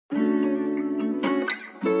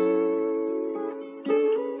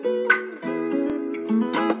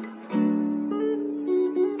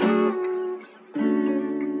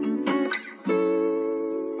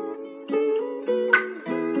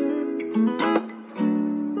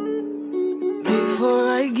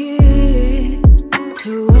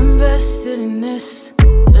interested in this.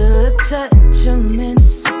 Feel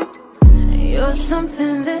attachments. You're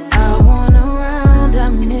something that I want around. I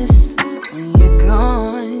miss when you're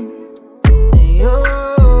gone.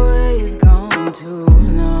 You're always gone too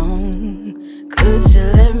long. Could you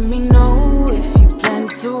let me know if you plan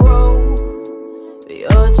to roll? But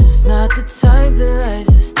you're just not the type that likes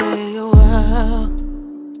to stay a while.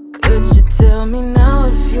 Could you tell me now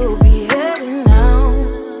if you'll be heading out?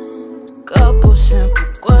 Couple simple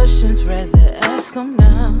questions, rather ask them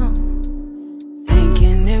now.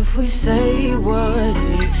 Thinking if we say what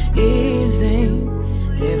it isn't,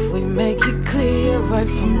 if we make it clear right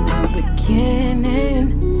from the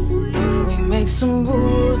beginning, if we make some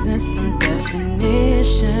rules and some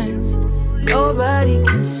definitions, nobody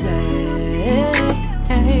can say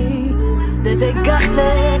that they got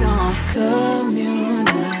let on.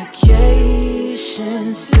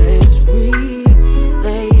 Communication saves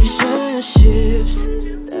relationships.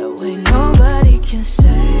 That way nobody can say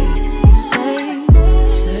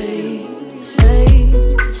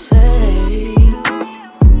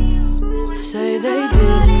they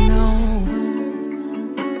didn't know.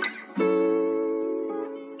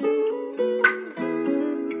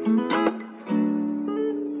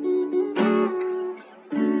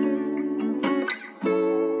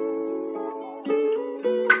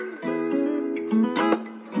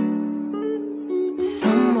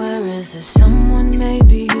 Somewhere is there someone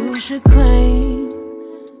maybe you should claim?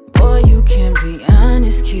 Boy, you can't be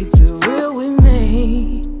honest, keep it real with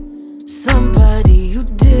me. Somebody you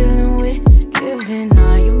dealing with, giving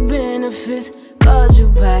all your benefits, called you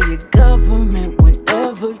by your government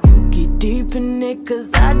whenever you get deep in it. Cause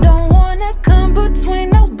I don't wanna come between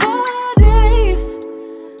nobody's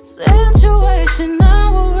situation.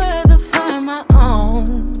 I would rather find my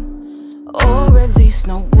own, or at least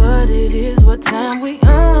know what it is, what time we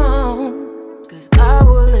on. Cause I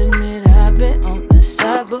will admit I've been on the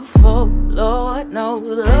side before. Lord knows,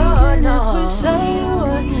 Lord knows. If we say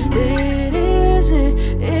what it isn't,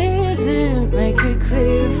 make it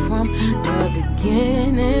clear from the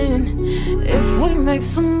beginning. If we make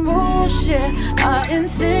some rules, share our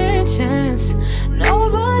intentions,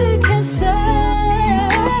 nobody can say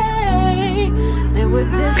they were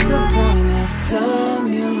disappointed.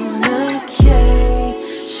 Community